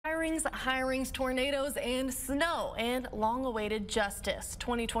hirings, tornadoes, and snow, and long-awaited justice.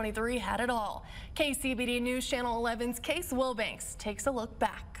 2023 had it all. KCBD News Channel 11's Case Wilbanks takes a look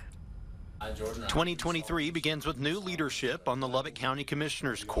back. 2023 begins with new leadership on the Lubbock County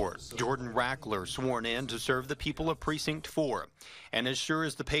Commissioner's Court. Jordan Rackler sworn in to serve the people of Precinct 4. And as sure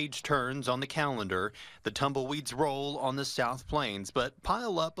as the page turns on the calendar, the tumbleweeds roll on the South Plains, but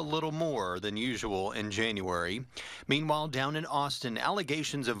pile up a little more than usual in January. Meanwhile, down in Austin,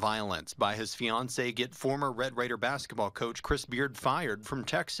 allegations of violence by his fiancée get former Red Raider basketball coach Chris Beard fired from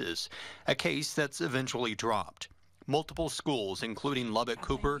Texas, a case that's eventually dropped. Multiple schools, including Lubbock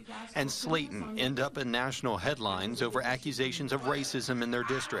Cooper and Slayton, end up in national headlines over accusations of racism in their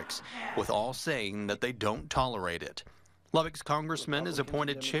districts, with all saying that they don't tolerate it. Lubbock's congressman is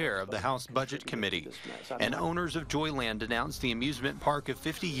appointed chair of the House Budget Committee, and owners of Joyland announced the amusement park of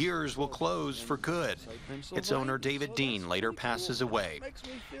 50 years will close for good. Its owner, David Dean, later passes away.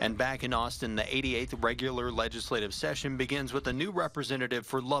 And back in Austin, the 88th regular legislative session begins with a new representative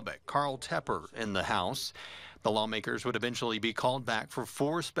for Lubbock, Carl Tepper, in the House. The lawmakers would eventually be called back for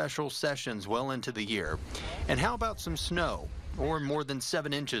 4 special sessions well into the year. And how about some snow, or more than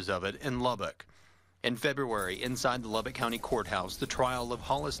 7 inches of it, in Lubbock? In February, inside the Lubbock County Courthouse, the trial of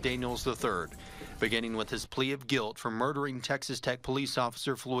Hollis Daniels III, beginning with his plea of guilt for murdering Texas Tech police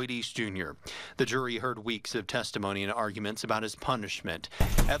officer Floyd East Jr. The jury heard weeks of testimony and arguments about his punishment.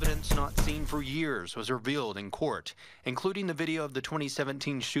 Evidence not seen for years was revealed in court, including the video of the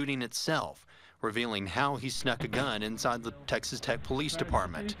 2017 shooting itself, revealing how he snuck a gun inside the Texas Tech Police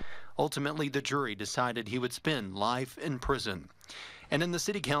Department. Ultimately, the jury decided he would spend life in prison. And in the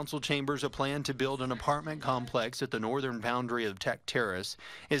city council chambers, a plan to build an apartment complex at the northern boundary of Tech Terrace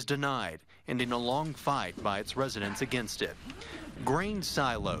is denied, ending a long fight by its residents against it. Grain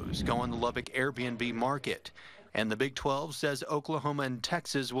silos go on the Lubbock Airbnb market, and the Big 12 says Oklahoma and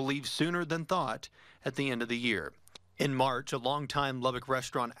Texas will leave sooner than thought at the end of the year. In March, a longtime Lubbock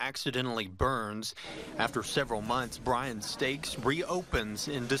restaurant accidentally burns. After several months, Brian's Steaks reopens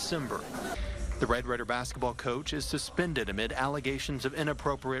in December. The Red Raider basketball coach is suspended amid allegations of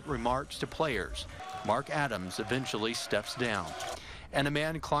inappropriate remarks to players. Mark Adams eventually steps down. And a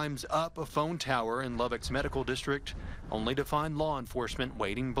man climbs up a phone tower in Lubbock's medical district, only to find law enforcement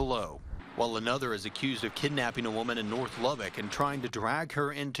waiting below. While another is accused of kidnapping a woman in North Lubbock and trying to drag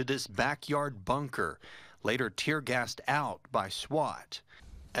her into this backyard bunker, later tear-gassed out by SWAT.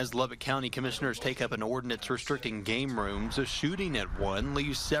 As Lubbock County commissioners take up an ordinance restricting game rooms, a shooting at one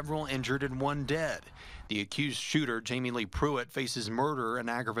leaves several injured and 1 dead. The accused shooter, Jamie Lee Pruitt, faces murder and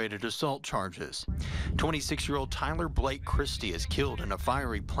aggravated assault charges. 26-year-old Tyler Blake Christie is killed in a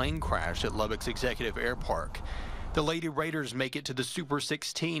fiery plane crash at Lubbock's Executive Air Park. The Lady Raiders make it to the Super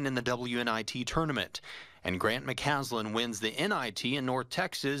 16 in the WNIT tournament. And Grant McCaslin wins the NIT in North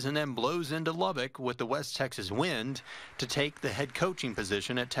Texas and then blows into Lubbock with the West Texas Wind to take the head coaching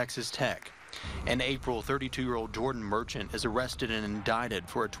position at Texas Tech. In April, 32-year-old Jordan Merchant is arrested and indicted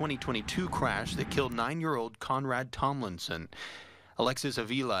for a 2022 crash that killed 9-year-old Conrad Tomlinson. Alexis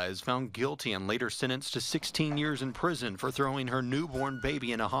Avila is found guilty and later sentenced to 16 years in prison for throwing her newborn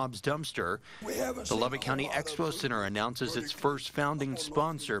baby in a Hobbs dumpster. The Lubbock County Expo Center announces its first founding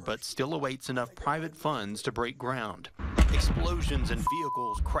sponsor, but still awaits enough private funds to break ground. Explosions and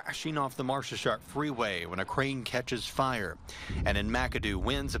vehicles crashing off the Marshall Freeway when a crane catches fire. And in McAdoo,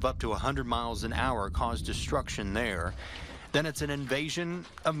 winds of up to 100 miles an hour cause destruction there. Then it's an invasion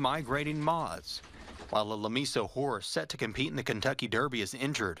of migrating moths, while a Lamesa horse set to compete in the Kentucky Derby is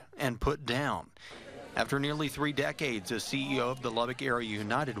injured and put down. After nearly 3 decades as CEO of the Lubbock Area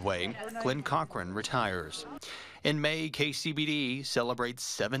United Way, Glenn Cochran retires. In May, KCBD celebrates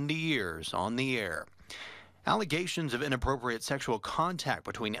 70 years on the air. Allegations of inappropriate sexual contact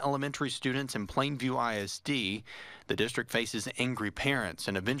between elementary students in Plainview ISD. The district faces angry parents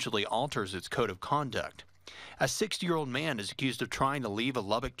and eventually alters its code of conduct. A 60-year-old man is accused of trying to leave a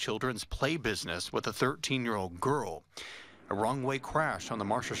Lubbock children's play business with a 13-year-old girl. A wrong-way crash on the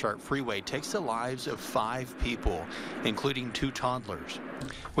Marshall Freeway takes the lives of 5 people, including 2 toddlers.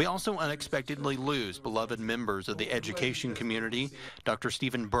 We also unexpectedly lose beloved members of the education community, Dr.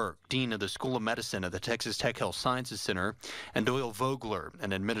 Stephen Burke, Dean of the School of Medicine at the Texas Tech Health Sciences Center, and Doyle Vogler,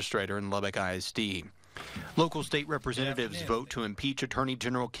 an administrator in Lubbock ISD. Local state representatives vote to impeach Attorney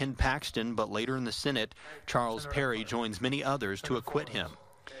General Ken Paxton, but later in the Senate, Charles Perry joins many others to acquit him.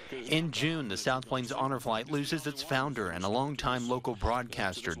 In June, the South Plains Honor Flight loses its founder and a longtime local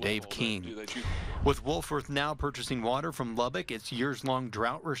broadcaster, Dave King. With Wolfworth now purchasing water from Lubbock, its years-long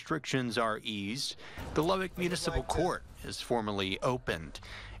drought restrictions are eased. The Lubbock Municipal Court is formally opened.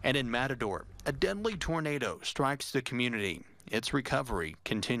 And in Matador, a deadly tornado strikes the community. its recovery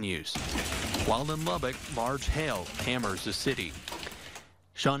continues. While in Lubbock, large hail hammers the city.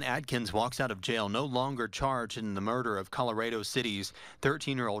 Sean Adkins walks out of jail no longer charged in the murder of Colorado City's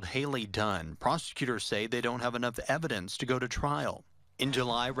 13-year-old Haley Dunn. Prosecutors say they don't have enough evidence to go to trial. In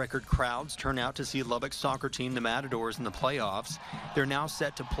July, record crowds turn out to see Lubbock's soccer team, the Matadors, in the playoffs. They're now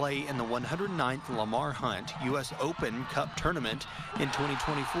set to play in the 109th Lamar Hunt U.S. Open Cup Tournament in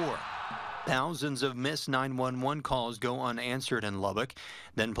 2024. Thousands of missed 911 calls go unanswered in Lubbock.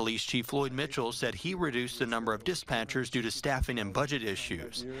 Then Police Chief Floyd Mitchell said he reduced the number of dispatchers due to staffing and budget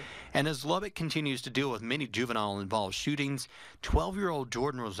issues. And as Lubbock continues to deal with many juvenile-involved shootings, 12-year-old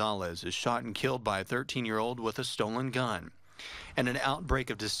Jordan Rosales is shot and killed by a 13-year-old with a stolen gun. And an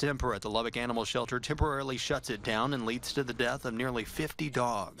outbreak of distemper at the Lubbock Animal Shelter temporarily shuts it down and leads to the death of nearly 50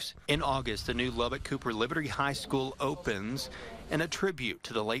 dogs. In August, the new Lubbock Cooper Liberty High School opens, and a tribute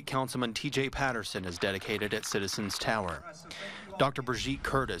to the late Councilman T.J. Patterson is dedicated at Citizens Tower. Dr. Brigitte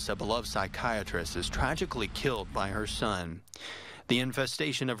Curtis, a beloved psychiatrist, is tragically killed by her son. The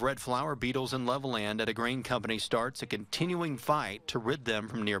infestation of red flower beetles in Levelland at a grain company starts a continuing fight to rid them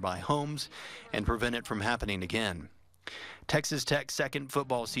from nearby homes and prevent it from happening again. Texas Tech's second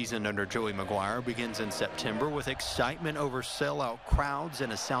football season under Joey McGuire begins in September with excitement over sellout crowds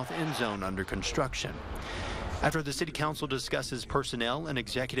and a south end zone under construction. After the City Council discusses personnel in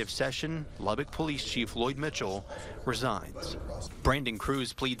executive session, Lubbock Police Chief Lloyd Mitchell resigns. Brandon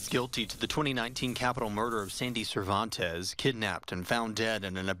Cruz pleads guilty to the 2019 capital murder of Sandy Cervantes, kidnapped and found dead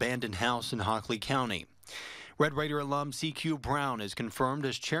in an abandoned house in Hockley County. Red Raider alum C.Q. Brown is confirmed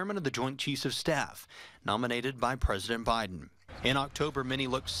as chairman of the Joint Chiefs of Staff, nominated by President Biden. In October, many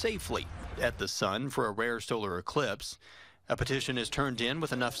looked safely at the sun for a rare solar eclipse. A petition is turned in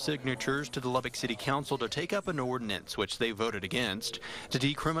with enough signatures to the Lubbock City Council to take up an ordinance, which they voted against, to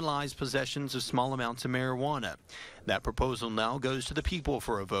decriminalize possessions of small amounts of marijuana. That proposal now goes to the people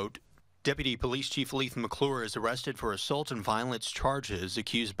for a vote. Deputy Police Chief Leith McClure is arrested for assault and violence charges,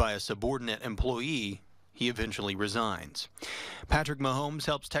 accused by a subordinate employee. He eventually resigns. Patrick Mahomes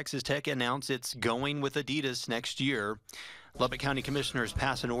helps Texas Tech announce it's going with Adidas next year. Lubbock County Commissioners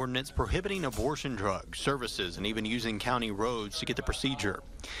pass an ordinance prohibiting abortion drugs, services, and even using county roads to get the procedure.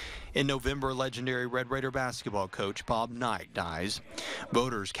 In November, legendary Red Raider basketball coach Bob Knight dies.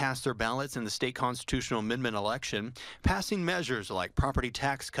 Voters cast their ballots in the state constitutional amendment election, passing measures like property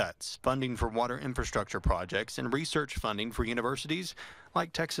tax cuts, funding for water infrastructure projects, and research funding for universities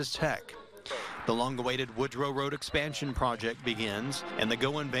like Texas Tech. The long-awaited Woodrow Road expansion project begins, and the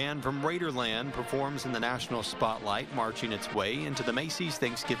Goin' Band from Raiderland performs in the national spotlight, marching its way into the Macy's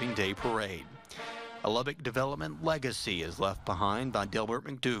Thanksgiving Day Parade. A Lubbock development legacy is left behind by Delbert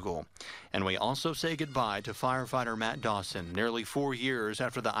McDougall. And we also say goodbye to firefighter Matt Dawson, nearly 4 years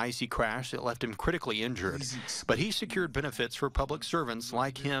after the icy crash that left him critically injured. But he secured benefits for public servants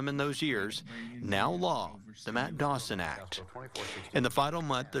like him in those years. Now law, the Matt Dawson Act. In the final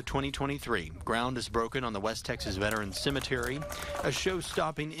month of 2023, ground is broken on the West Texas Veterans Cemetery, a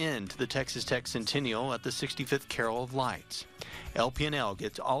show-stopping end to the Texas Tech Centennial at the 65th Carol of Lights. LP&L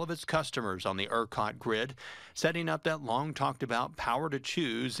gets all of its customers on the ERCOT grid, setting up that long-talked-about power to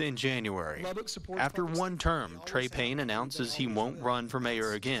choose in January. After one term, Trey Payne announces he won't run for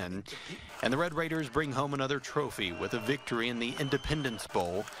mayor again, and the Red Raiders bring home another trophy with a victory in the Independence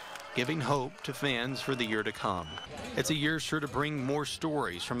Bowl, giving hope to fans for the year to come. It's a year sure to bring more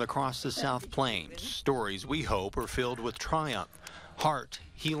stories from across the South Plains, stories we hope are filled with triumph, heart,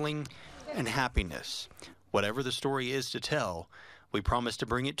 healing, and happiness. Whatever the story is to tell, we promise to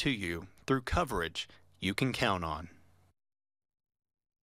bring it to you through coverage you can count on.